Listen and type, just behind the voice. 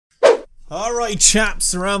Alright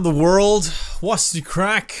chaps around the world, what's the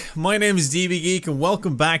crack? My name is DB Geek and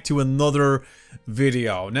welcome back to another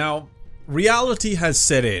video. Now, reality has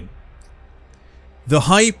set in. The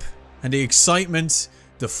hype and the excitement,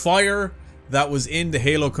 the fire that was in the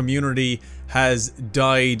Halo community has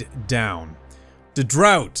died down. The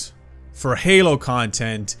drought for Halo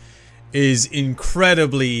content is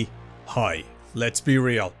incredibly high. Let's be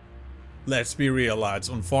real. Let's be real, lads.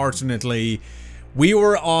 Unfortunately, we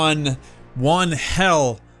were on one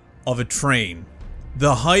hell of a train.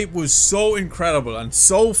 The hype was so incredible and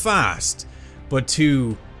so fast, but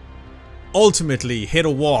to ultimately hit a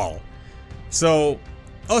wall. So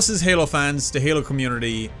us as Halo fans, the Halo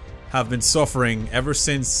community, have been suffering ever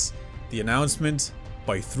since the announcement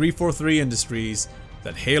by 343 Industries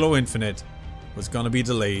that Halo Infinite was going to be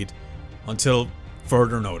delayed until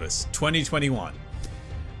further notice, 2021.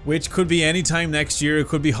 Which could be any time next year, it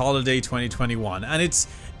could be holiday 2021, and it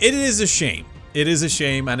is a shame. It is a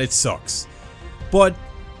shame and it sucks. But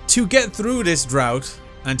to get through this drought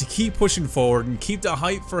and to keep pushing forward and keep the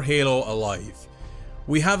hype for Halo alive,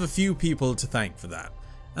 we have a few people to thank for that.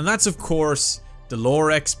 And that's of course the lore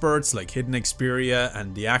experts like Hidden Xperia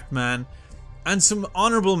and the Actman, and some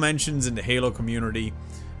honorable mentions in the Halo community,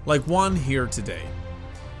 like one here today.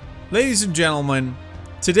 Ladies and gentlemen,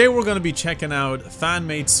 today we're going to be checking out a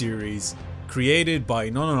fan-made series created by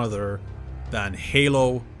none other than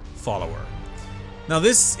Halo Follower. Now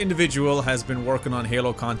this individual has been working on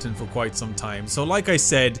Halo content for quite some time, so like I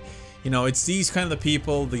said, you know, it's these kind of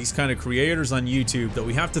people, these kind of creators on YouTube that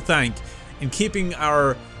we have to thank in keeping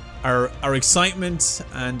our excitement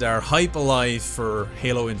and our hype alive for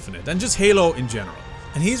Halo Infinite and just Halo in general.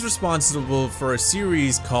 And he's responsible for a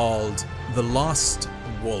series called The Lost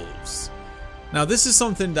Wolves. Now this is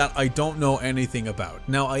something that I don't know anything about.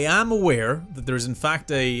 Now I am aware that there's in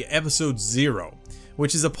fact a episode 0,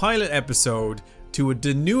 which is a pilot episode to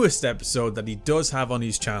the newest episode that he does have on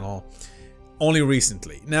his channel only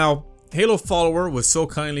recently. Now Halo Follower was so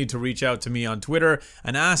kindly to reach out to me on Twitter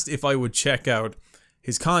and asked if I would check out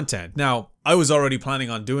his content. Now I was already planning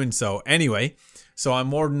on doing so anyway, so I'm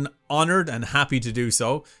more than honored and happy to do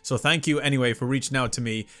so. So thank you anyway for reaching out to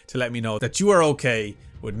me to let me know that you are okay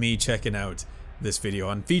with me checking out this video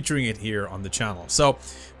and featuring it here on the channel. So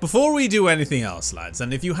before we do anything else, lads,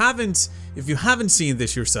 and if you haven't seen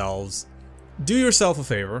this yourselves, do yourself a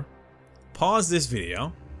favor, pause this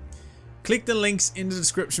video, click the links in the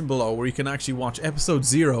description below where you can actually watch episode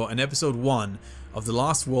 0 and episode 1 of The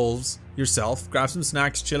Lost Wolves yourself, grab some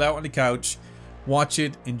snacks, chill out on the couch, watch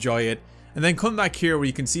it, enjoy it, and then come back here where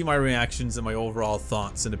you can see my reactions and my overall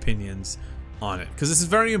thoughts and opinions on it, because this is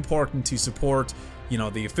very important to support, you know,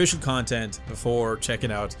 the official content before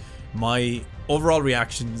checking out my overall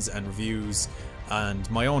reactions and reviews and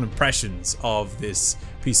my own impressions of this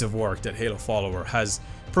piece of work that Halo Follower has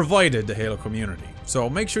provided the Halo community. So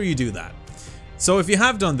make sure you do that. So if you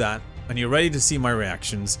have done that and you're ready to see my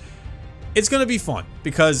reactions, it's going to be fun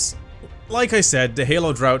because, like I said, the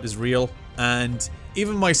Halo drought is real, and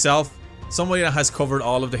even myself, somebody that has covered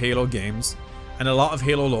all of the Halo games and a lot of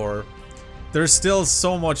Halo lore, there's still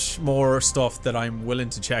so much more stuff that I'm willing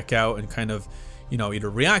to check out and kind of, you know, either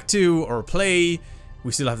react to or play.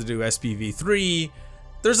 We still have to do SPV3.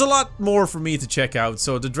 There's a lot more for me to check out,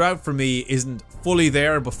 so the drought for me isn't fully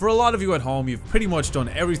there, but for a lot of you at home, you've pretty much done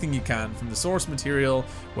everything you can from the source material,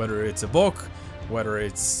 whether it's a book, whether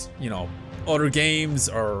it's, you know, other games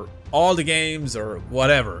or all the games or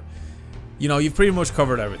whatever. You know, you've pretty much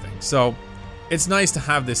covered everything. So it's nice to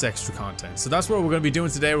have this extra content. So that's what we're going to be doing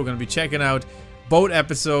today. We're going to be checking out both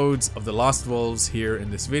episodes of The Lost Wolves here in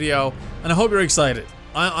this video, and I hope you're excited.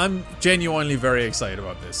 I'm genuinely very excited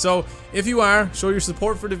about this. So if you are, show your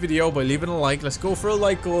support for the video by leaving a like. Let's go for a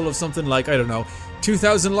like goal of something like, I don't know,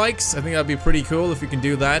 2,000 likes. I think that'd be pretty cool if we can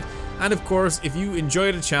do that. And of course, if you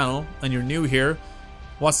enjoy the channel and you're new here,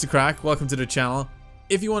 what's the crack? Welcome to the channel.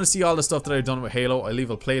 If you want to see all the stuff that I've done with Halo, I leave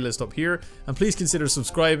a playlist up here, and please consider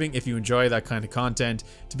subscribing if you enjoy that kind of content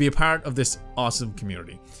to be a part of this awesome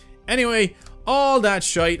community. Anyway, all that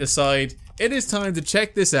shite aside, it is time to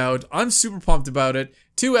check this out. I'm super pumped about it.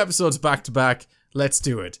 2 episodes back to back. Let's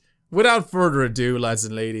do it. Without further ado, lads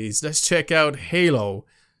and ladies, let's check out Halo: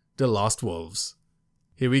 The Lost Wolves.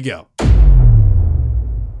 Here we go.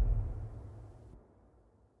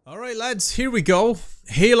 Alright lads, here we go.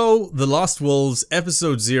 Halo: The Lost Wolves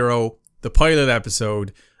episode 0, the pilot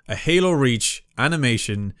episode, a Halo Reach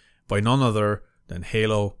animation by none other than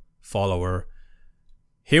Halo Follower.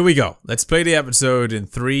 Here we go. Let's play the episode in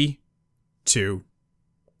 3, 2,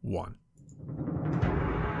 1.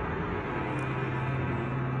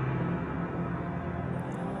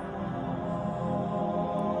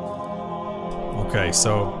 Okay,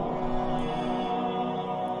 so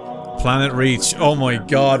Planet Reach. Oh my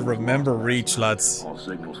god, remember Reach, lads. All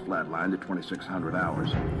signals flatlined at 2600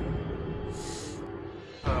 hours.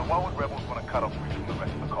 Why would rebels want to cut off Reach from the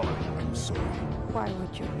rest of the colony? Why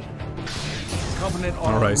would you read? Covenant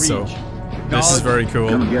on Alright, so this is very cool.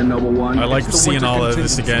 Come again, Noble One. I like seeing all of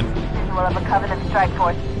this again. We'll have a Covenant strike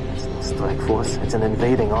force. Strike force? It's an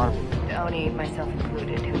invading army. Oni, myself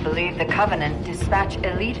included, who believe the Covenant dispatch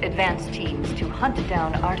elite advance teams to hunt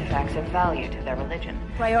down artifacts of value to their religion.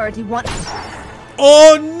 Priority 1.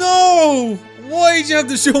 Oh no! Why'd you have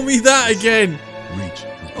to show me that again? Reach.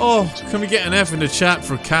 Oh, can we get an F in the chat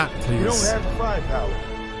for Cat, please? You don't have the firepower.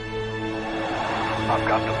 I've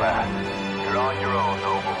got the bat. You're on your own,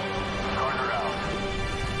 Noble. Carter out.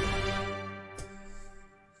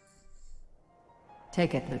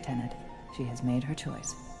 Take it, Lieutenant. She has made her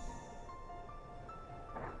choice.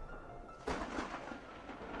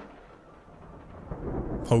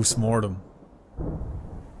 Post-mortem.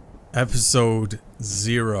 Episode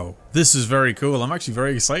 0. This is very cool. I'm actually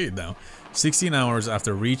very excited now. 16 hours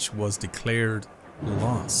after Reach was declared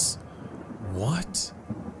lost. What?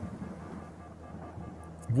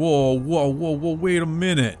 Whoa, whoa, whoa, whoa, wait a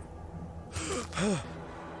minute.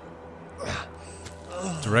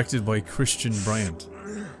 Directed by Christian Bryant.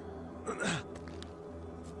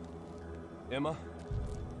 Emma?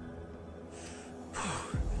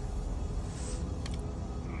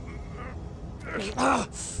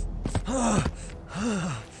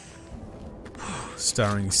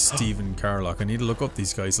 Starring Stephen Carlock. I need to look up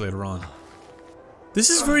these guys later on. This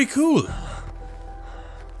is very cool.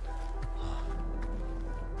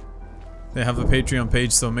 They have a Patreon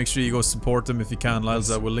page, so make sure you go support them if you can, lads.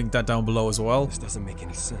 I will link that down below as well. This doesn't make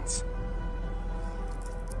any sense.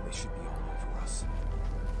 They should be all over us.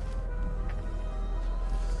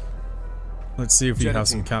 Let's see if we Jeta have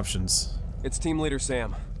some Team. captions. It's Team Leader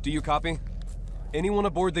Sam. Do you copy? Anyone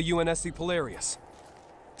aboard the UNSC Polarius?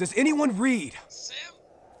 Does anyone read? Sam,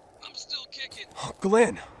 I'm still kicking.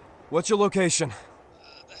 Glenn, what's your location?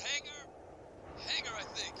 The hangar, I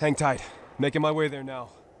think. Hang tight. Making my way there now.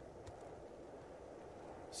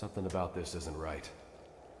 Something about this isn't right.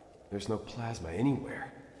 There's no plasma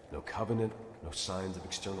anywhere. No Covenant, no signs of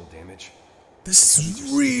external damage. This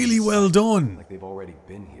is really well done. Like they've already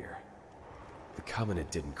been here. The Covenant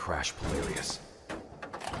didn't crash Polarius.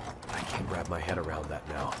 I can't wrap my head around that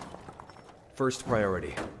now. First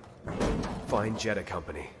priority. Find Jeta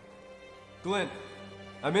Company. Glenn,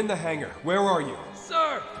 I'm in the hangar. Where are you?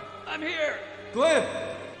 Sir, I'm here. Glenn!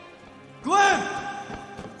 Glenn!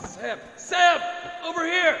 Sam, over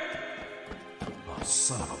here. Oh,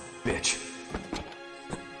 son of a bitch.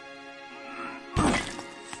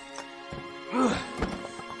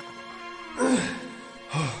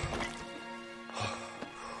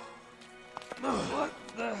 What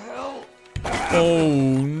the hell? Oh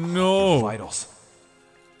no. Vitals.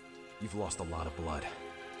 You've lost a lot of blood.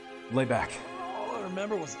 Lay back. All I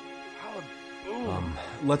remember was a loud boom.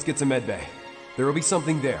 Let's get to medbay. There will be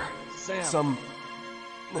something there. Sam.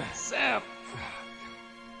 Sam.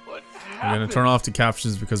 What I'm happened? gonna turn off the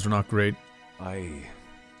captions because they're not great. I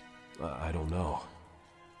don't know.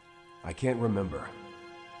 I can't remember.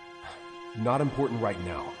 Not important right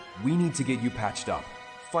now. We need to get you patched up.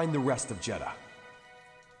 Find the rest of Jeta.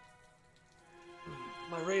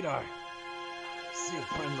 My radar. I see a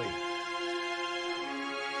friendly.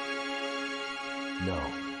 No.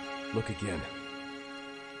 Look again.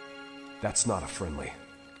 That's not a friendly.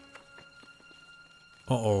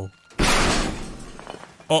 Uh-oh.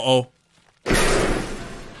 Uh-oh.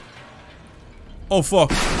 Oh,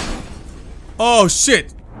 fuck. Oh,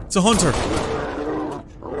 shit. It's a hunter.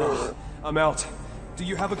 I'm out. Do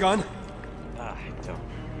you have a gun? I don't.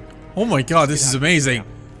 Oh my god, this is amazing.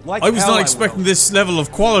 Like I was hell not I expecting will. this level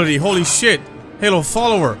of quality. Holy shit. Halo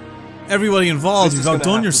follower. Everybody involved, This you've is gonna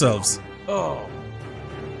outdone have to yourselves. Oh.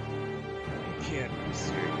 You can't be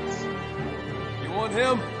serious. You want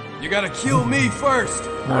him? You gotta kill me first.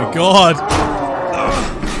 Oh my god.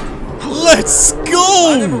 Let's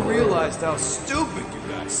I never go! realized how stupid you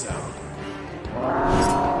guys sound.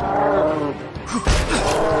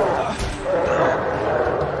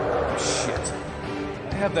 Shit.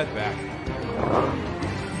 I have that back.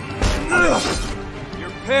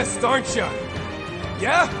 You're pissed, aren't you?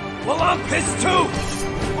 Yeah? Well, I'm pissed too!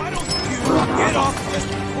 Why don't you get off this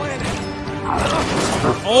planet?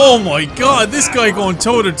 Oh my god, this guy going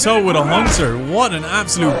toe to toe with a hunter. What an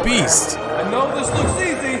absolute beast. I know this looks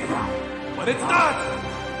easy, but it's not!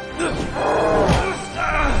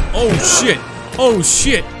 Oh shit. Oh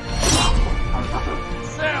shit.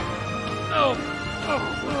 Sam! No!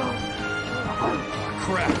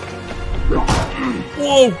 Crap.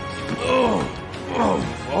 Whoa!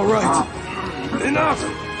 All right. Enough!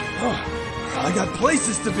 I got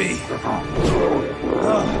places to be.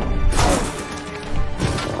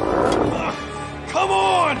 Come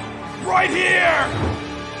on! Right here!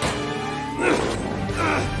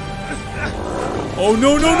 Oh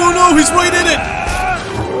no, no, no, no! He's right in it!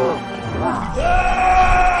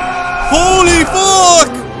 Holy fuck!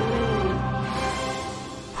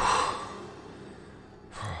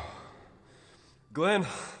 Glenn.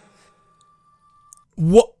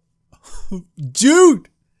 What? Dude!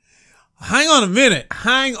 Hang on a minute.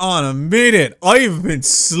 Hang on a minute. I've been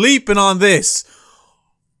sleeping on this.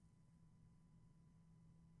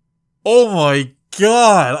 Oh my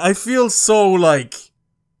god. I feel so like...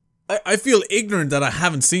 I feel ignorant that I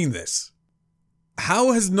haven't seen this.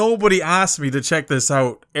 How has nobody asked me to check this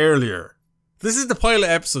out earlier? This is the pilot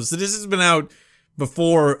episode, so this has been out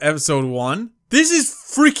before episode 1. This is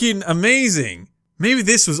freaking amazing. Maybe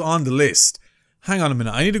this was on the list. Hang on a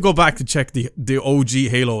minute. I need to go back to check the OG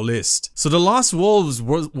Halo list. So the Lost Wolves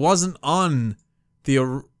wasn't on the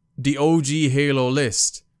OG Halo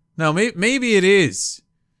list. Now, maybe it is.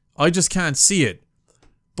 I just can't see it.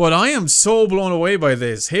 But I am so blown away by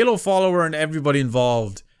this. Halo follower and everybody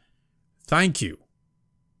involved. Thank you.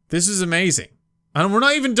 This is amazing. And we're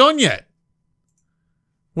not even done yet.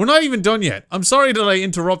 We're not even done yet. I'm sorry that I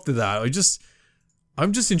interrupted that.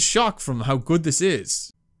 I'm just in shock from how good this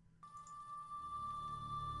is.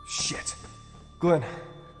 Shit. Glenn.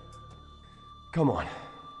 Come on.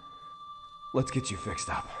 Let's get you fixed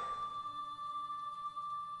up.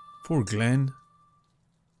 Poor Glenn.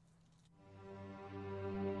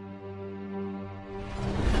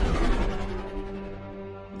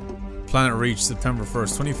 Planet Reach, September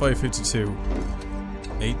 1st, 2552.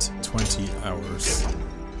 8:20 hours.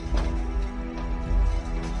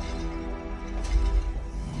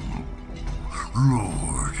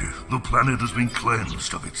 Lord, the planet has been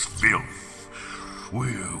cleansed of its filth.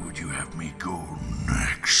 Where would you have me go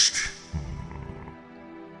next?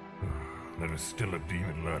 There is still a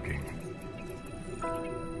demon lurking.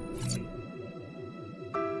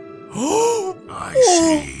 I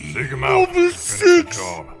see. Take him out. Finish the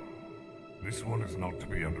job. This one is not to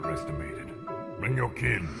be underestimated. Bring your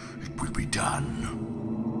kin. It will be done.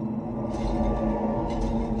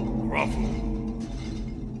 Ruffle.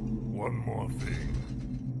 One more thing.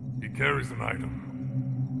 He carries an item.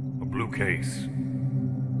 A blue case.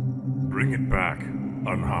 Bring it back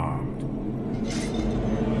unharmed.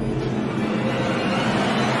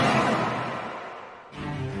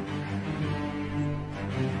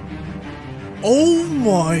 Oh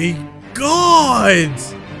my god!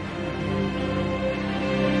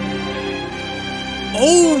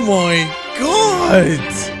 Oh my god!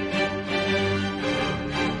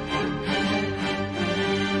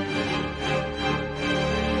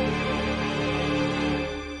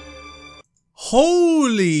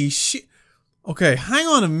 Holy shit. Okay, hang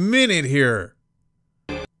on a minute here.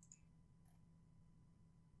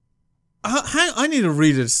 I need to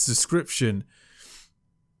read its description.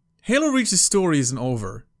 Halo Reach's story isn't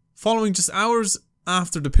over. Following just hours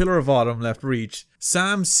after the Pillar of Autumn left Reach,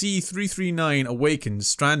 Sam C-339 awakens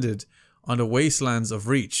stranded on the wastelands of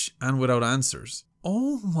Reach and without answers.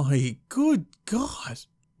 Oh my good god.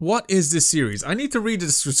 What is this series? I need to read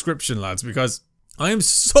this description, lads, because I am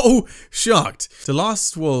so shocked. The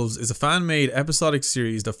Lost Wolves is a fan-made episodic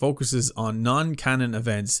series that focuses on non-canon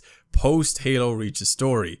events post-Halo Reach's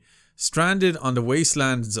story. Stranded on the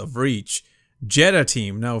wastelands of Reach, Jeta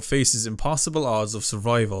Team now faces impossible odds of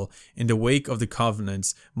survival in the wake of the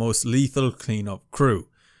Covenant's most lethal cleanup crew.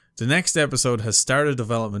 The next episode has started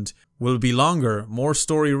development, will be longer, more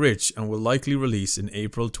story-rich, and will likely release in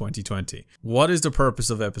April 2020. What is the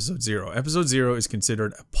purpose of Episode 0? Episode 0 is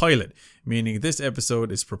considered a pilot, meaning this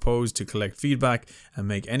episode is proposed to collect feedback and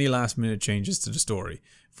make any last-minute changes to the story.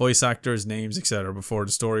 Voice actors, names, etc. before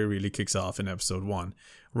the story really kicks off in Episode 1.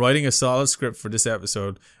 Writing a solid script for this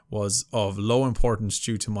episode was of low importance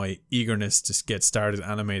due to my eagerness to get started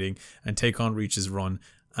animating and take on Reach's run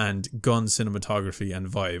and gun cinematography and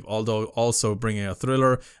vibe, although also bringing a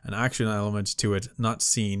thriller and action element to it not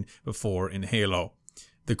seen before in Halo.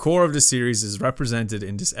 The core of the series is represented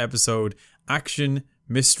in this episode: action,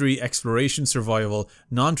 mystery, exploration, survival,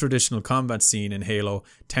 non-traditional combat scene in Halo,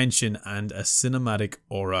 tension, and a cinematic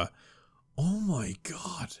aura. Oh my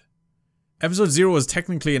god. Episode 0 was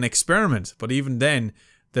technically an experiment, but even then,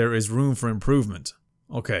 there is room for improvement.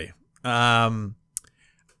 Okay. I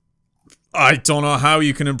don't know how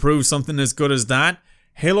you can improve something as good as that.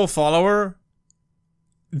 Halo follower,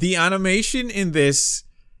 the animation in this,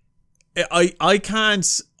 I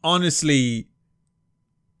can't honestly,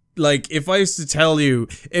 like, if I was to tell you,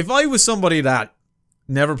 if I was somebody that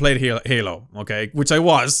never played Halo, okay, which I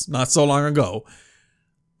was not so long ago,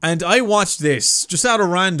 and I watched this just out of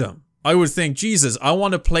random, I would think, Jesus, I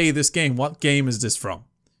want to play this game. What game is this from?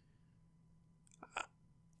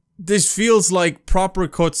 This feels like proper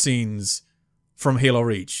cutscenes from Halo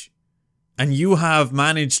Reach. And you have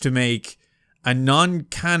managed to make a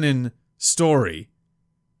non-canon story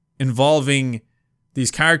involving these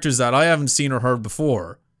characters that I haven't seen or heard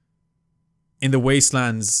before in the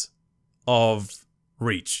wastelands of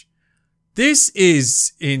Reach. This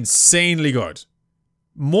is insanely good.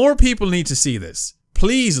 More people need to see this.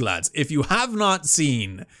 Please, lads, if you have not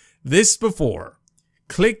seen this before,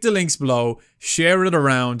 click the links below, share it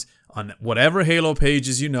around on whatever Halo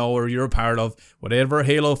pages you know or you're a part of, whatever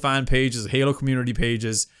Halo fan pages, Halo community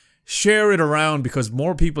pages, share it around because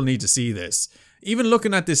more people need to see this. Even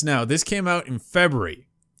looking at this now, this came out in February.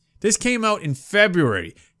 This came out in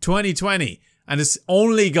February 2020 and it's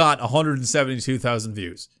only got 172,000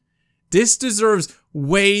 views. This deserves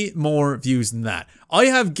way more views than that. I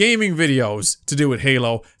have gaming videos to do with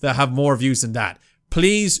Halo that have more views than that.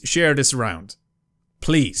 Please share this around.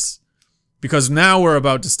 Please. Because now we're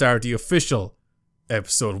about to start the official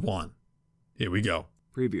episode 1. Here we go.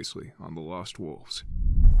 Previously on The Lost Wolves.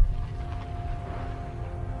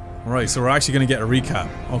 Alright, so we're actually going to get a recap.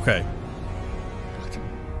 Okay.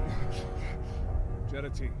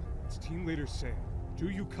 Jeta Team, it's Team Leader Sam. Do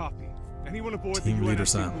you copy? Anyone aboard Team the Leader UNSC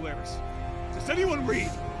Sam. Polaris? Does anyone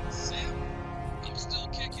read? Sam, I'm still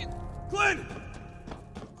kicking. Glenn!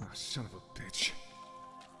 Oh, son of a bitch.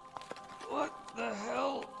 What the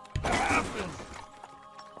hell happened?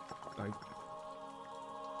 I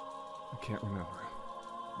can't remember.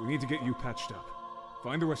 We need to get you patched up.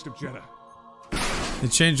 Find the rest of Jeta. They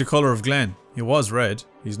changed the color of Glenn. He was red.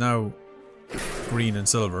 He's now green and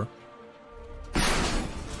silver.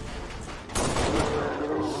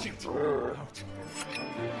 Shit. Out.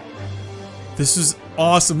 This is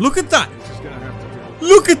awesome. Look at that.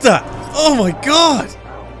 Look at that. Oh my god.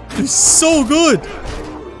 It's so good.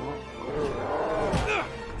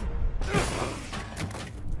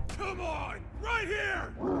 Come on, right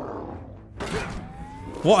here.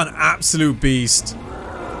 What an absolute beast.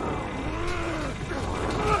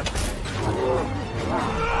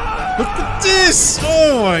 Look at this.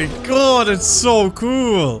 Oh my god, it's so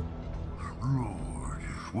cool. Lord,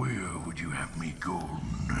 where would you have me go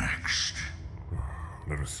next?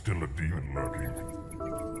 There is still a demon lurking.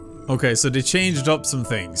 Okay, so they changed up some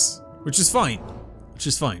things, which is fine. Which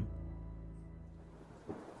is fine.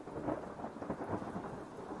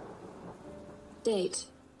 Date: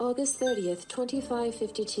 August 30th,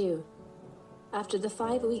 2552. After the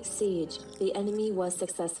 5-week siege, the enemy was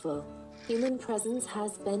successful. Human presence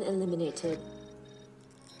has been eliminated.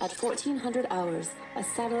 At 1400 hours, a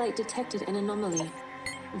satellite detected an anomaly.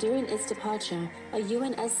 During its departure, a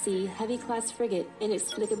UNSC heavy-class frigate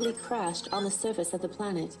inexplicably crashed on the surface of the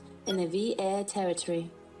planet in the V-Air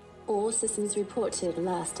territory. All systems reported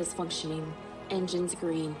last as functioning. Engines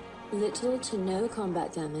green. Little to no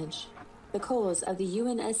combat damage. The cause of the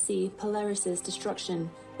UNSC Polaris's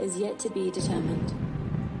destruction is yet to be determined.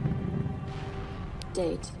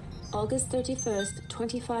 Date: August 31st,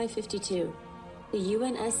 2552. The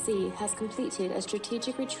UNSC has completed a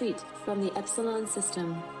strategic retreat from the Epsilon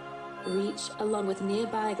system. Reach, along with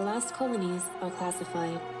nearby glass colonies, are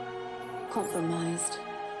classified. Compromised.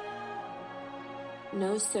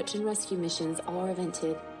 No search and rescue missions are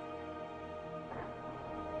evented.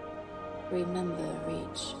 Remember,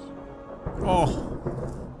 Reach. Oh.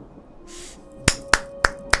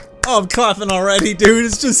 Oh, I'm clapping already, dude.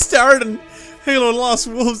 It's just starting. Halo Lost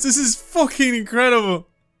Wolves. This is fucking incredible.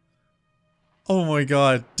 Oh my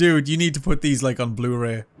god. Dude, you need to put these like on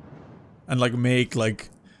Blu-ray. And like make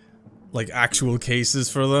like actual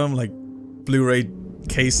cases for them. Like Blu-ray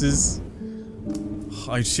cases.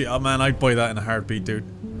 Oh man, I'd buy that in a heartbeat, dude.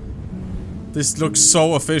 This looks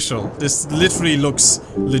so official. This literally looks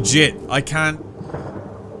legit. I can't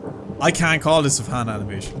call this a fan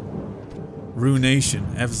animation. Ruination,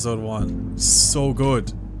 episode 1. So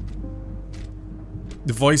good.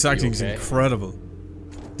 The voice acting is incredible.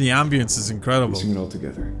 The ambience is incredible. Piecing it all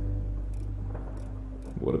together.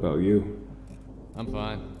 What about you? I'm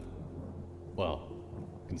fine. Well,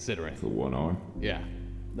 considering. For one arm? Yeah,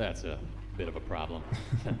 that's a bit of a problem.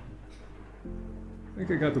 I think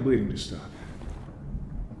I got the bleeding to stop.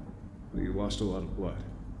 But you lost a lot of blood.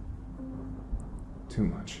 Too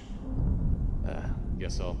much.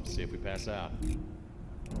 Guess I'll see if we pass out.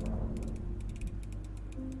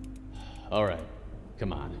 Alright,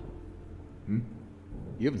 come on. Hmm?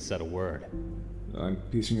 You haven't said a word. I'm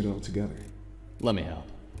piecing it all together. Let me help.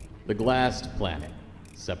 The glassed planet.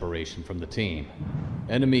 Separation from the team.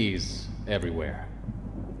 Enemies everywhere.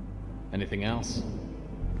 Anything else?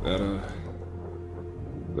 That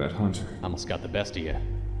hunter. Almost got the best of you.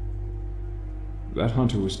 That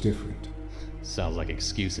hunter was different. Sounds like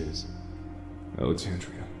excuses.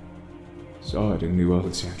 Alexandria. Saw it in New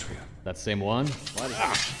Alexandria. That same one?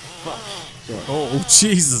 Oh,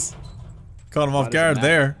 Jesus. Caught him off guard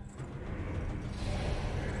there.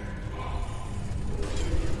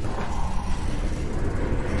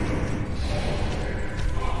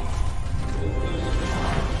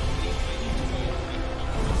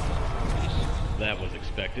 That was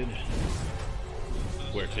expected.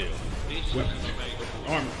 Where to? Weapons.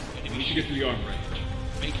 Armor. You need to get to the armor.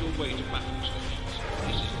 Make your way to battle stations.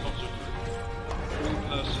 This is not a drill.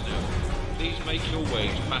 All personnel, please make your way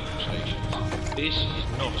to battle stations. This is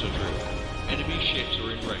not a drill. Enemy ships are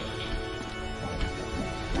in range.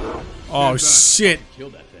 Oh, shit.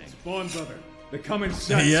 Killed that thing. Spawn brother. They come in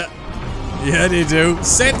sets. Yeah. Yeah, they do.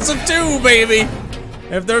 Sets of two, baby.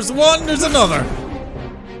 If there's one, there's another.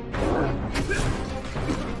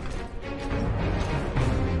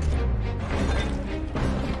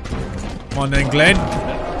 Come on then, Glenn.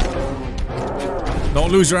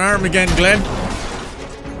 Don't lose your arm again, Glenn.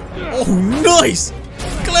 Oh, nice!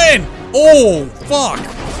 Glenn! Oh, fuck!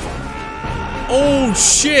 Oh,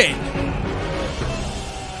 shit!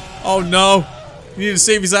 Oh, no. You need to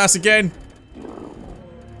save his ass again.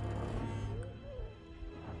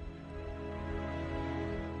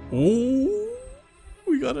 Oh,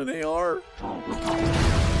 we got an AR.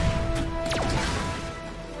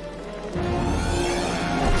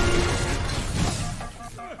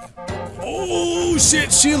 Oh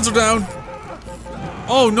shit, shields are down.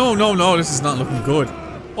 Oh no, no, no, this is not looking good.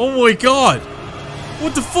 Oh my god.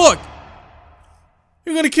 What the fuck?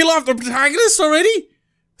 You're gonna kill off the protagonist already?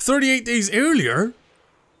 38 days earlier?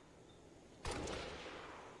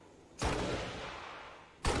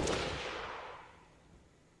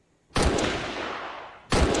 The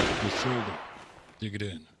shoulder. Dig it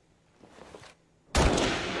in.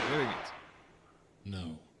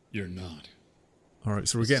 No, you're not. Alright,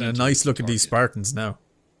 so we're getting a nice look at these Spartans now.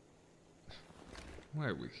 Why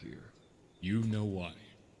are we here? You know why.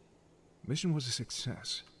 Mission was a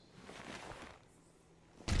success.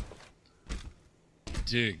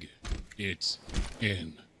 Dig it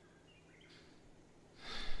in.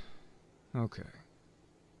 Okay.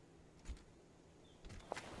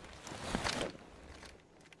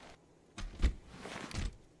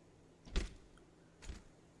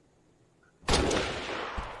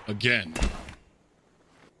 Again.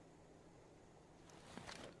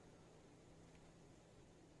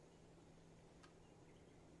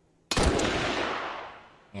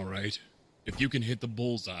 All right. If you can hit the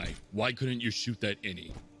bullseye, why couldn't you shoot that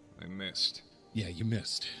innie? I missed. Yeah, you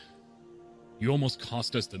missed. You almost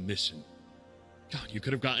cost us the mission. God, you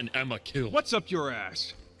could have gotten Emma killed. What's up your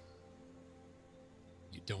ass?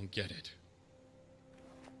 You don't get it.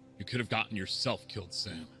 You could have gotten yourself killed,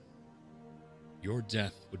 Sam. Your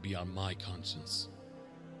death would be on my conscience.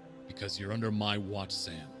 Because you're under my watch,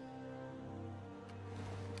 Sam.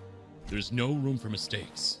 There's no room for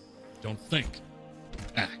mistakes. Don't think.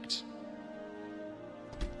 Act.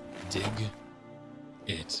 Dig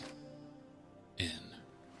it in.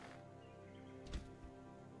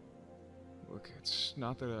 Look, it's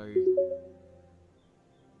not that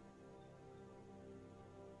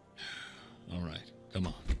All right, come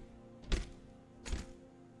on.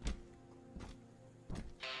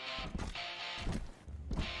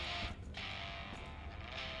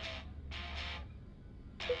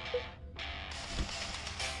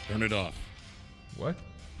 Turn it off. What?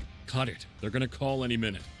 Cut it. They're gonna call any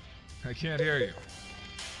minute. I can't hear you.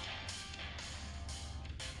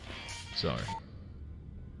 Sorry.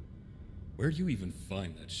 Where'd you even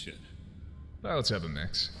find that shit? Well, let's have a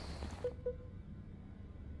mix.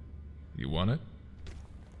 You want it?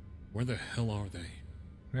 Where the hell are they?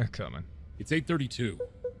 They're coming. It's 8:32.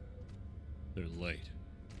 They're late.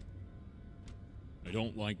 I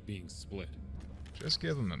don't like being split. Just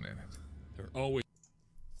give them a minute. They're always...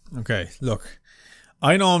 Okay, look.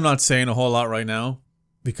 I know I'm not saying a whole lot right now,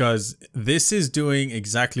 because this is doing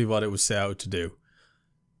exactly what it was set out to do.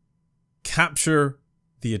 Capture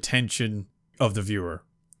the attention of the viewer.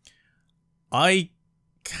 I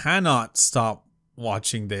cannot stop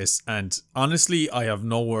watching this, and honestly, I have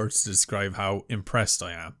no words to describe how impressed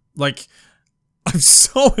I am. Like, I'm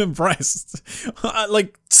so impressed.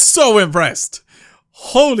 Like, so impressed.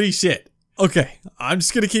 Holy shit. Okay, I'm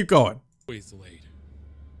just gonna keep going. Always late.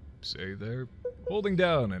 Say they're holding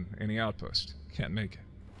down in any outpost. Can't make it.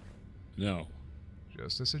 No.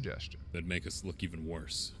 Just a suggestion. That'd make us look even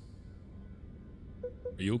worse.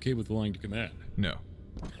 Are you okay with flying to command? No.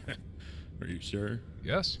 Are you sure?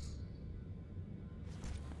 Yes.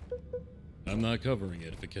 I'm not covering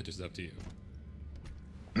it if it catches up to you.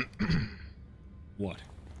 What?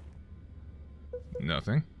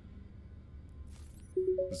 Nothing.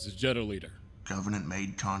 This is Jeta Leader. Covenant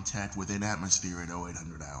made contact within atmosphere at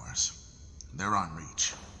 0800 hours. They're on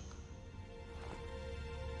reach.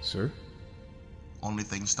 Sir? Only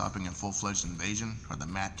thing stopping a full-fledged invasion are the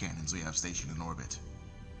mat cannons we have stationed in orbit.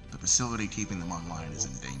 The facility keeping them online is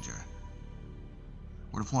in danger.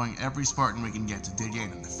 We're deploying every Spartan we can get to dig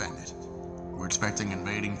in and defend it. We're expecting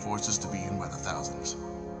invading forces to be in by the thousands.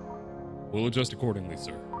 We'll adjust accordingly,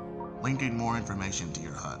 sir. Linking more information to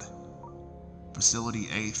your HUD. Facility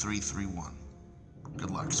A331. Good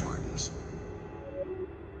luck, Spartans.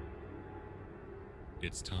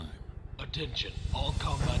 It's time. Attention, all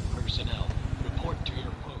combat personnel. Report to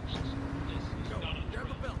your posts. This is not a grab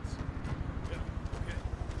the belts. Yeah, okay.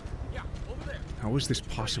 Yeah, over there. How is this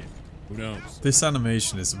possible? Who knows? This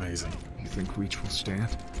animation is amazing. You think Reach will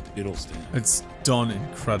stand? It'll stand. It's done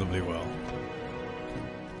incredibly well.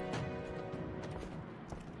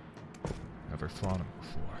 Never fought him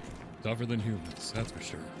before. Tougher than humans, that's for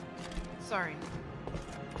sure. Sorry.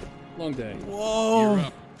 Long day. Whoa! Gear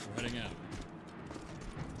up. We're heading out.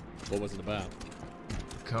 What was it about?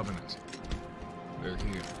 The Covenant. They're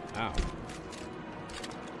here. Ow.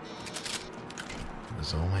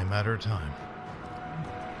 It's only a matter of time.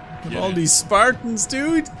 Look at all these Spartans,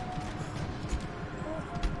 dude!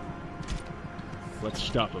 Let's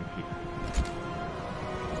stop him here.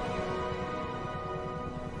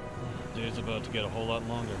 Day's about to get a whole lot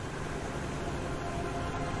longer.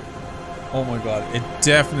 Oh my god, it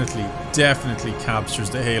definitely captures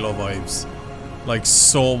the Halo vibes. Like,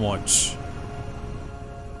 so much.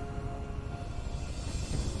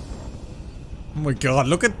 Oh my god,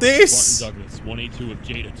 look at this! Spartan Douglas, 182 of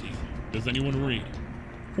Jeta Team. Does anyone read?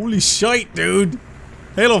 Holy shite, dude!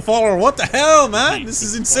 Halo follower, what the hell, man? This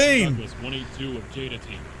is insane! Douglas, 182 of Jeta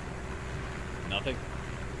Team. Nothing?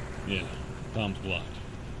 Yeah, comms blocked.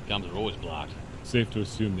 Comms are always blocked. Safe to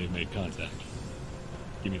assume they've made contact.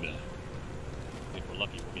 Give me that. If we're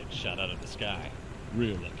lucky, we'll get shot out of the sky.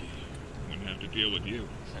 Real lucky. Wouldn't have to deal with you.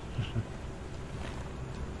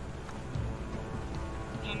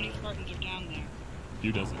 How many Spartans are down there?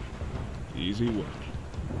 Few dozen. Easy work.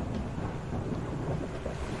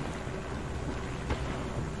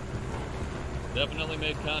 Definitely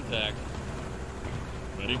made contact.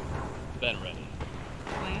 Ready? Been ready.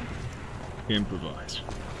 Plan? Improvise.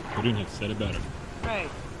 Couldn't have said it better. Right.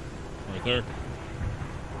 Arthur.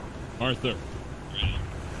 Arthur. Ready.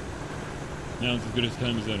 Now's as good as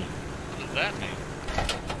time as any. What does that mean?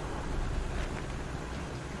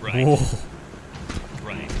 Right. Whoa.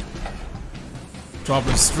 Right.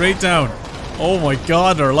 Dropping straight down. Oh my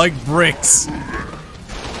god, they're like bricks.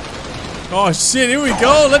 Oh shit, here we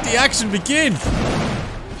go. Let the action begin.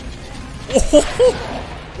 Oh.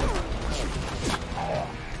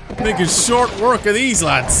 Making short work of these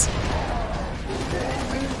lads.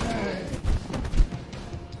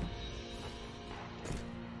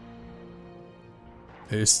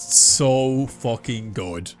 It's so fucking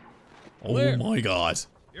good. Oh Clear. my god.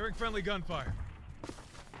 Hearing friendly gunfire.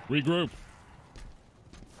 Regroup.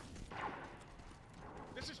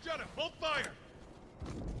 This is Jeta. Hold fire.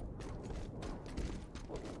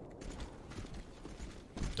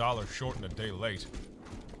 $1 short and a day late.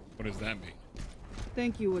 What does that mean?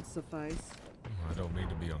 Thank you would suffice. I don't mean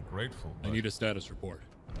to be ungrateful, but... I need a status report.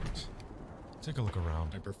 Take a look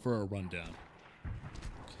around. I prefer a rundown.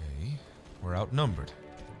 Okay. We're outnumbered.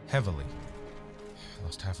 Heavily.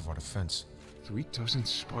 Lost half of our defense. 3,000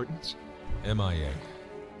 Spartans? MIA.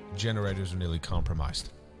 Generators are nearly compromised.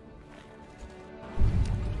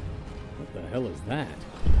 What the hell is that?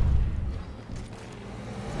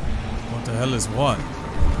 What the hell is what?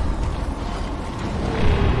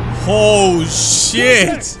 Oh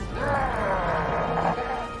shit!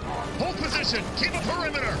 Hold position! Keep a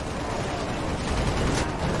perimeter!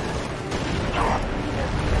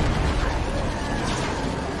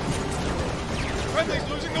 Friendly's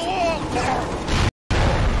losing the wall!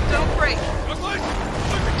 Don't break! Douglas!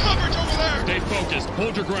 Look at coverage over there! Stay focused.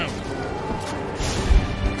 Hold your ground.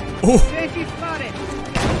 Oh! JC spotted!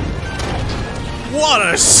 What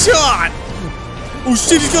a shot! Oh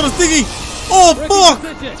shit, he's got a thingy! Oh fuck!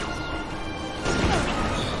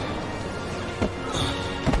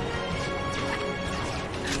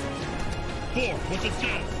 Four. What's it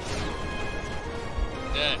say?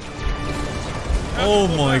 Dead. Oh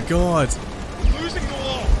my god. Losing the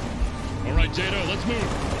wall! Alright, Jeta, let's move.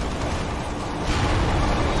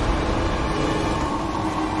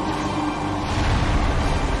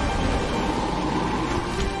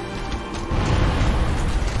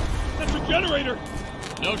 generator!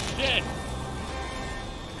 No shit!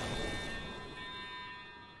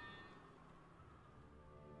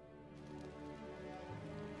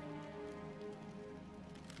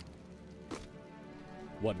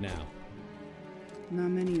 What now? Not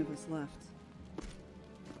many of us left.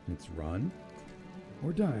 It's run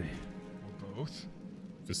or die. Or both.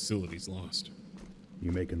 Facility's lost.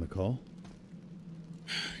 You making the call?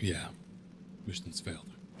 Yeah. Mission's failed.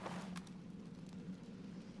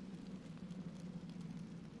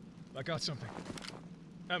 I got something.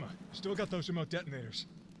 Emma, you still got those remote detonators?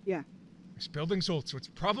 Yeah. This building's old, so it's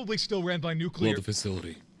probably still ran by nuclear. Blow the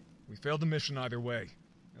facility. We failed the mission either way.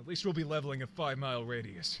 At least we'll be leveling a 5-mile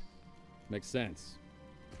radius. Makes sense.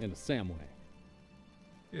 In a Sam way.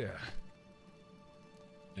 Yeah.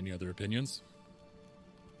 Any other opinions?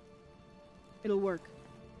 It'll work.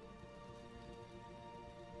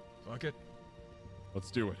 Fuck it. Let's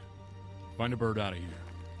do it. Find a bird out of here.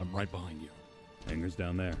 I'm right behind you. Hangar's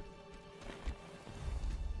down there.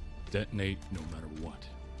 Detonate no matter what.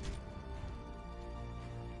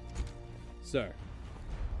 Sir.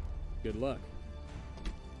 Good luck.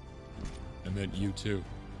 I meant you too.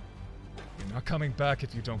 You're not coming back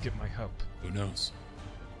if you don't get my help. Who knows?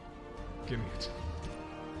 Give me it.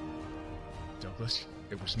 Douglas,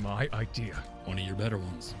 it was my idea. One of your better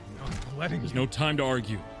ones. No, I'm letting There's you. no time to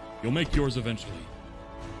argue. You'll make yours eventually.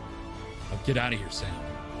 Now get out of here, Sam.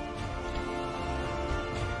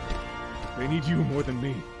 They need you more than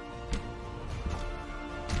me.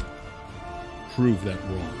 Prove that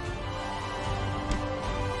wrong.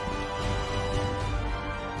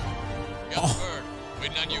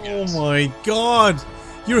 Oh my god!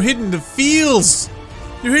 You're hitting the fields!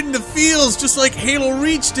 You're hitting the fields just like Halo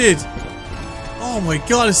Reach did! Oh my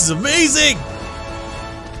god, this is amazing!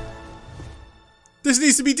 This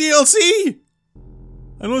needs to be DLC!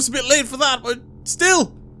 I know it's a bit late for that, but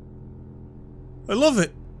still! I love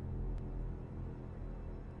it.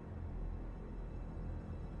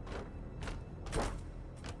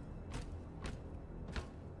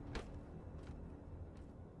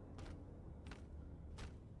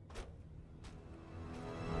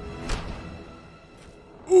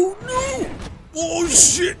 Oh no! Oh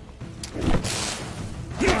shit!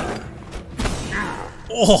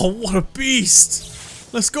 Oh, what a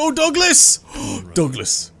beast! Let's go, Douglas!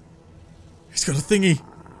 Douglas. He's got a thingy.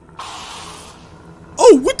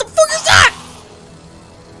 Oh, what the fuck is that?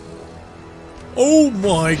 Oh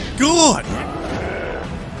my god!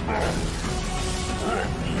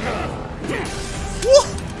 What?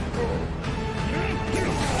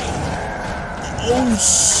 Oh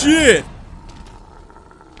shit!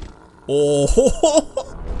 Oh!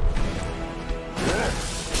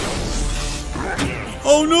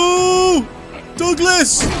 Oh no!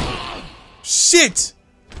 Douglas! Shit!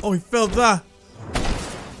 Oh, he felt that.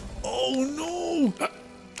 Oh no!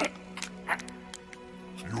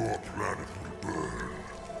 Your planet will burn.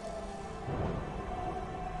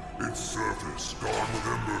 Its surface gone with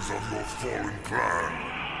embers of your fallen clan.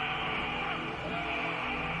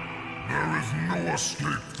 There is no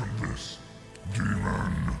escape from this,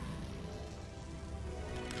 demon.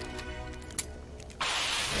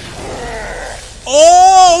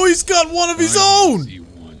 Oh, he's got one of his own! See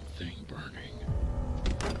one thing burning.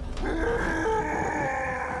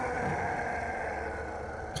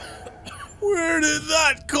 Where did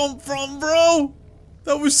that come from, bro?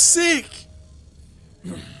 That was sick!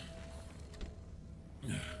 If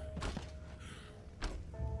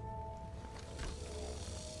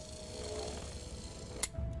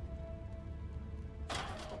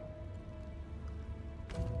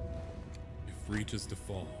Reach is to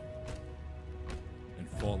fall, and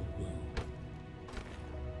fall it will,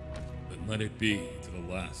 then let it be to the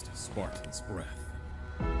last Spartan's breath.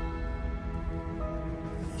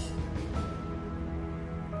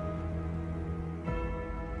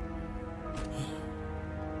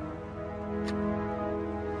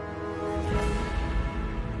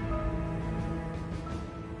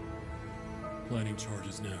 Planning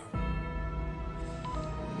charges now.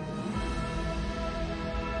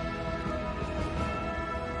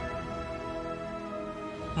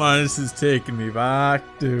 Man, this is taking me back,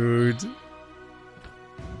 dude.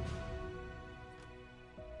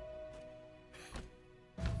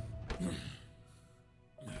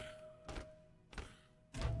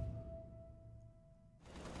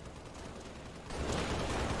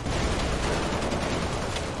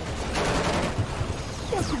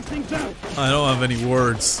 I don't have any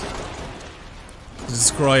words to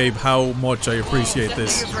describe how much I appreciate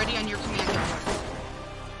this. Ready on your command.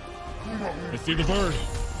 I see the bird.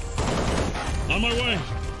 On my way.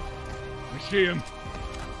 I see him.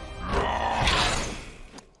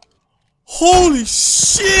 Holy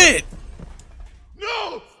shit!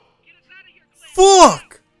 No!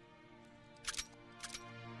 Fuck!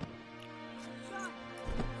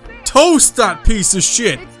 Toast that piece of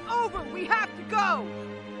shit! It's over! We have to go!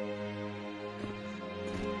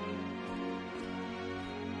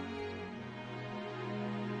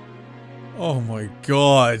 Oh my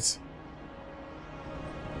god.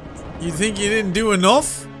 You think you didn't do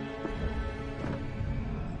enough?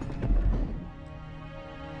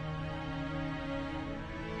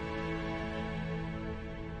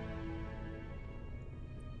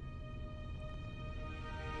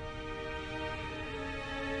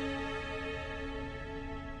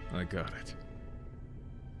 I got it.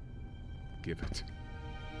 Give it.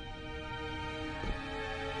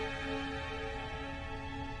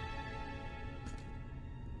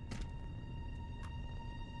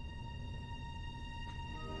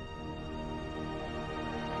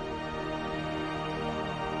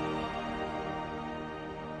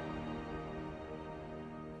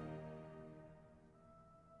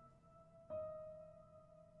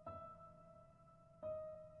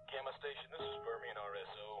 Gamma Station, this is Bryant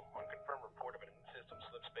RSO. Unconfirmed report of an in-system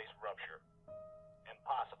slip-space rupture.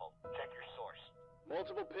 Impossible. Check your source.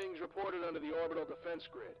 Multiple pings reported under the orbital defense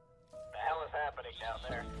grid. The hell is happening down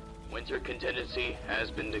there? Winter contingency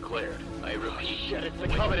has been declared. I repeat. Shit, it's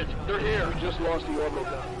the Covenant. They're here. We just lost the orbital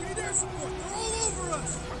down. Need air support. They're all over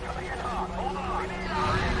us. We're coming in hot. Hold on.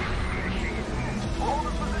 Hold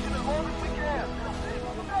the position as long as we can.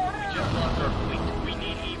 We just lost our fleet. We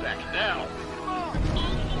need evac now. All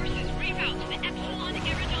forces reroute to the Epsilon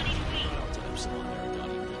Eridani fleet.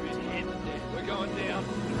 We're going down.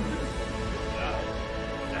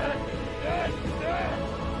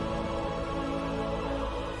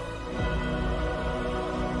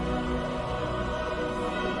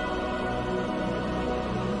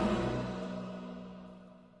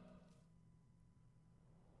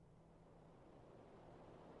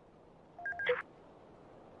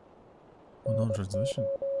 Unknown transmission.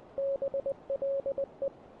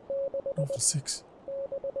 Alpha 6.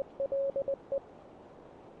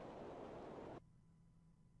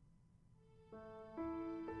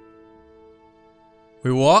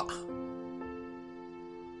 Wait, what?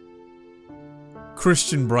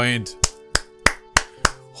 Christian Bryant.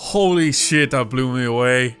 Holy shit, that blew me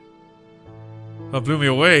away. That blew me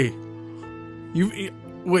away.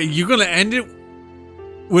 Wait, you gonna end it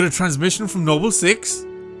with a transmission from Noble 6?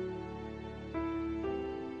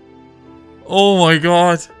 Oh my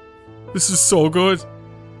god. This is so good.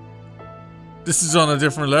 This is on a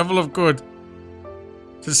different level of good.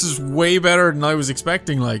 This is way better than I was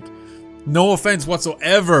expecting, like. No offense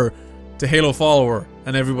whatsoever to Halo Follower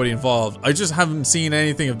and everybody involved. I just haven't seen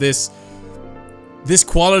anything of this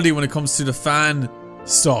quality when it comes to the fan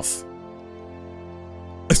stuff.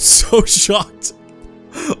 I'm so shocked.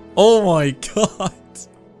 Oh my god.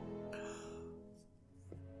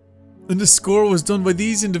 And the score was done by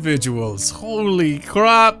these individuals. Holy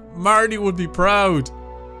crap. Marty would be proud.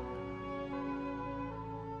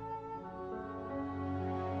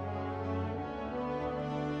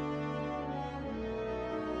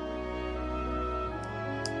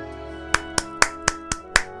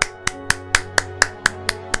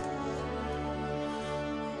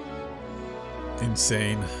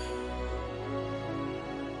 Insane.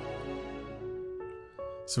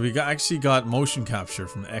 So we actually got motion capture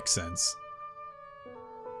from XSENS.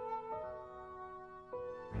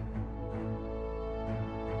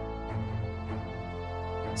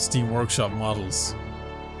 Steam Workshop models.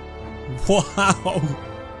 Wow!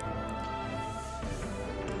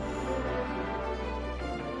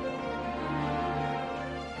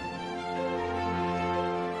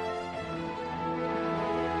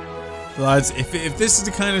 Lads, if this is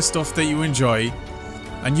the kind of stuff that you enjoy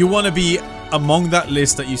and you want to be among that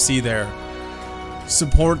list that you see there,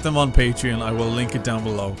 support them on Patreon. I will link it down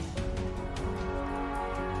below.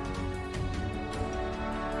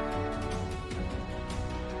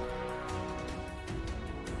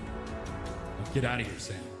 Get out of here,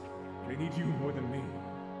 Sam. They need you more than me.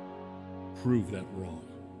 Prove that wrong.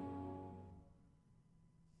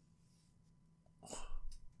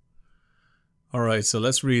 Alright, so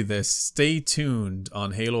let's read this. Stay tuned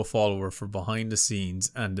on Halo Follower for behind the scenes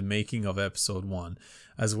and the making of episode 1,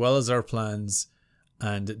 as well as our plans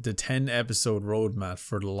and the 10 episode roadmap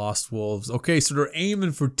for The Lost Wolves. Okay, so they're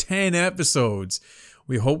aiming for 10 episodes.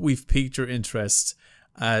 We hope we've piqued your interest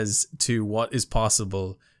as to what is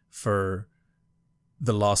possible for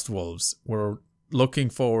The Lost Wolves. We're looking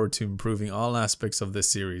forward to improving all aspects of this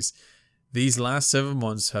series. These last 7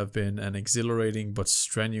 months have been an exhilarating but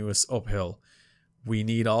strenuous uphill. We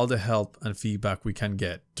need all the help and feedback we can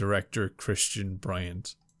get. Director Christian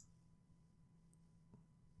Bryant.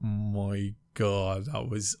 My God, that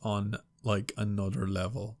was on like another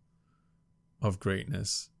level of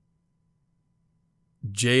greatness.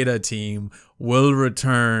 Jeta Team will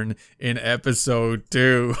return in episode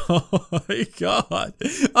 2. Oh my God.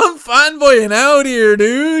 I'm fanboying out here,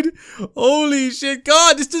 dude. Holy shit.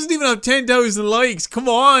 God, this doesn't even have 10,000 likes. Come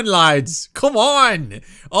on, lads. Come on.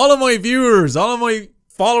 All of my viewers, all of my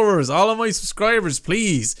followers, all of my subscribers,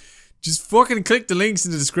 please. Just fucking click the links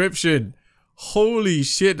in the description. Holy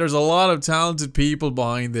shit, there's a lot of talented people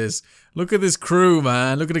behind this. Look at this crew,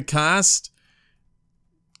 man. Look at the cast.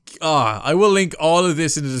 I will link all of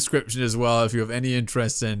this in the description as well if you have any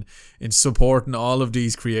interest in supporting all of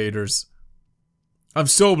these creators. I'm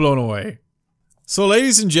so blown away. So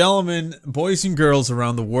ladies and gentlemen, boys and girls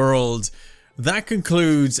around the world, that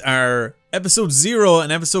concludes our episode 0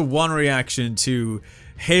 and episode 1 reaction to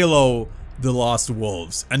Halo The Lost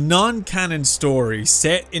Wolves, a non-canon story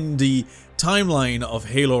set in the timeline of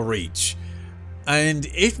Halo Reach. And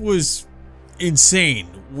it was insane.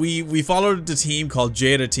 We followed the team called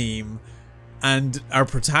Jeta Team, and our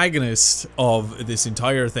protagonist of this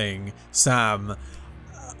entire thing, Sam.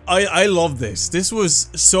 I love this. This was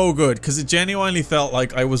so good because it genuinely felt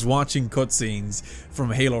like I was watching cutscenes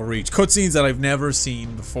from Halo Reach, cutscenes that I've never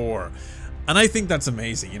seen before, and I think that's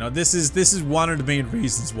amazing. You know, this is one of the main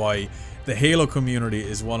reasons why the Halo community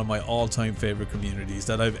is one of my all-time favorite communities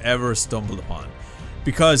that I've ever stumbled upon,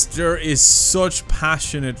 because there is such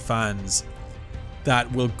passionate fans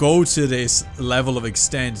that will go to this level of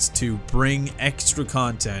extent to bring extra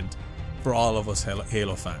content for all of us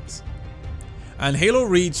Halo fans. And Halo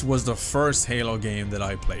Reach was the first Halo game that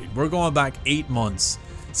I played. We're going back 8 months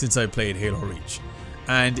since I played Halo Reach.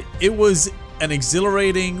 And it was an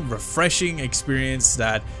exhilarating, refreshing experience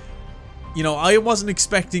that, you know, I wasn't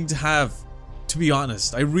expecting to have, to be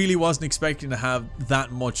honest. I really wasn't expecting to have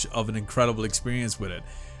that much of an incredible experience with it.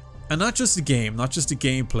 And not just the game, not just the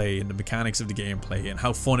gameplay and the mechanics of the gameplay and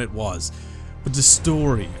how fun it was, but the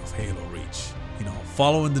story of Halo Reach. You know,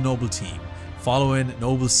 following the Noble team, following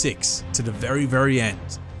Noble 6 to the very, very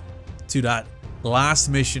end, to that last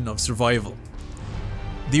mission of survival.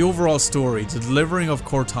 The overall story, the delivering of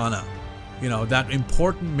Cortana, you know, that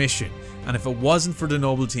important mission. And if it wasn't for the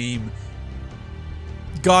Noble team,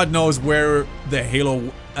 God knows where the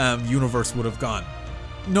Halo universe would have gone.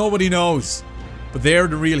 Nobody knows. But they're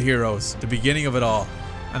the real heroes, the beginning of it all.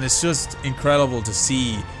 And it's just incredible to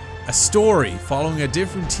see a story following a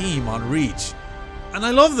different team on Reach. And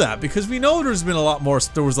I love that because we know there was a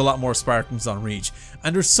lot more Spartans on Reach.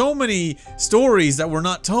 And there's so many stories that were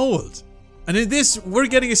not told. And in this, we're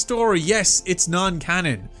getting a story, yes, it's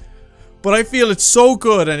non-canon. But I feel it's so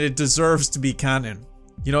good and it deserves to be canon.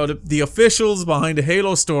 You know, the officials behind the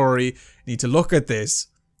Halo story need to look at this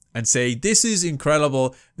and say, this is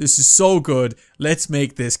incredible, this is so good, let's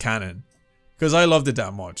make this canon. Because I loved it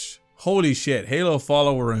that much. Holy shit, Halo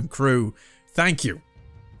follower and crew, thank you.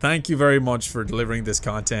 Thank you very much for delivering this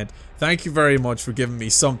content. Thank you very much for giving me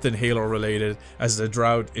something Halo related, as the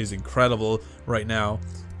drought is incredible right now.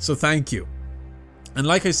 So thank you. And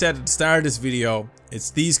like I said at the start of this video,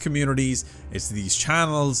 it's these communities, it's these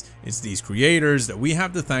channels, it's these creators that we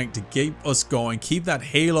have to thank to keep us going, keep that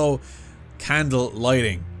Halo candle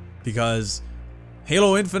lighting. Because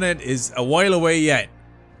Halo Infinite is a while away yet.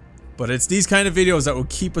 But it's these kind of videos that will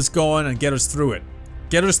keep us going and get us through it.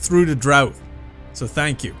 Get us through the drought. So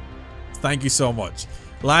thank you. Thank you so much.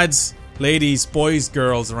 Lads, ladies, boys,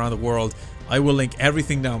 girls around the world, I will link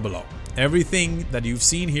everything down below. Everything that you've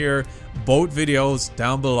seen here, both videos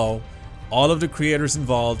down below. All of the creators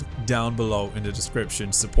involved down below in the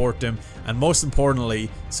description. Support them. And most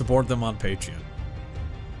importantly, support them on Patreon.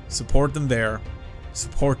 Support them there.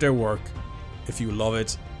 Support their work if you love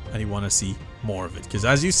it and you want to see more of it. Because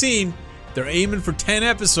as you've seen, they're aiming for 10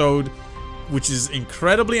 episodes, which is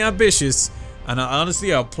incredibly ambitious. And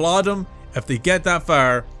honestly, I applaud them if they get that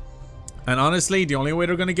far. And honestly, the only way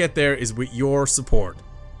they're going to get there is with your support.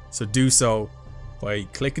 So do so by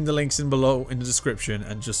clicking the links in below in the description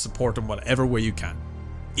and just support them whatever way you can.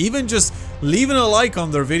 Even just leaving a like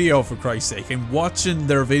on their video, for Christ's sake, and watching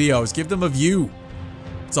their videos. Give them a view.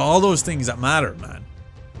 It's all those things that matter, man.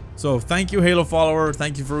 So thank you, Halo follower.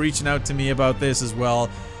 Thank you for reaching out to me about this as well.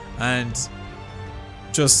 And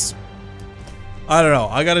just, I don't know,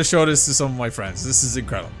 I gotta show this to some of my friends. This is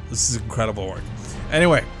incredible. This is incredible work.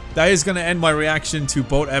 Anyway, that is gonna end my reaction to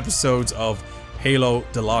both episodes of Halo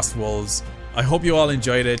The Lost Wolves. I hope you all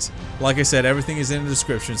enjoyed it. Like I said, everything is in the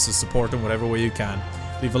description, so support them whatever way you can.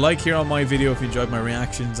 Leave a like here on my video if you enjoyed my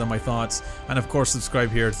reactions and my thoughts. And of course,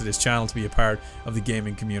 subscribe here to this channel to be a part of the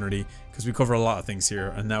gaming community, because we cover a lot of things here,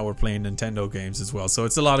 and now we're playing Nintendo games as well. So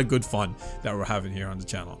it's a lot of good fun that we're having here on the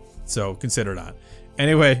channel. So consider that.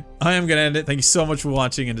 Anyway, I am going to end it. Thank you so much for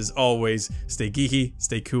watching, and as always, stay geeky,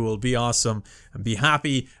 stay cool, be awesome, and be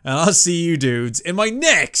happy. And I'll see you dudes in my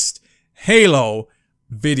next Halo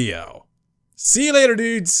video. See you later,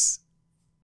 dudes!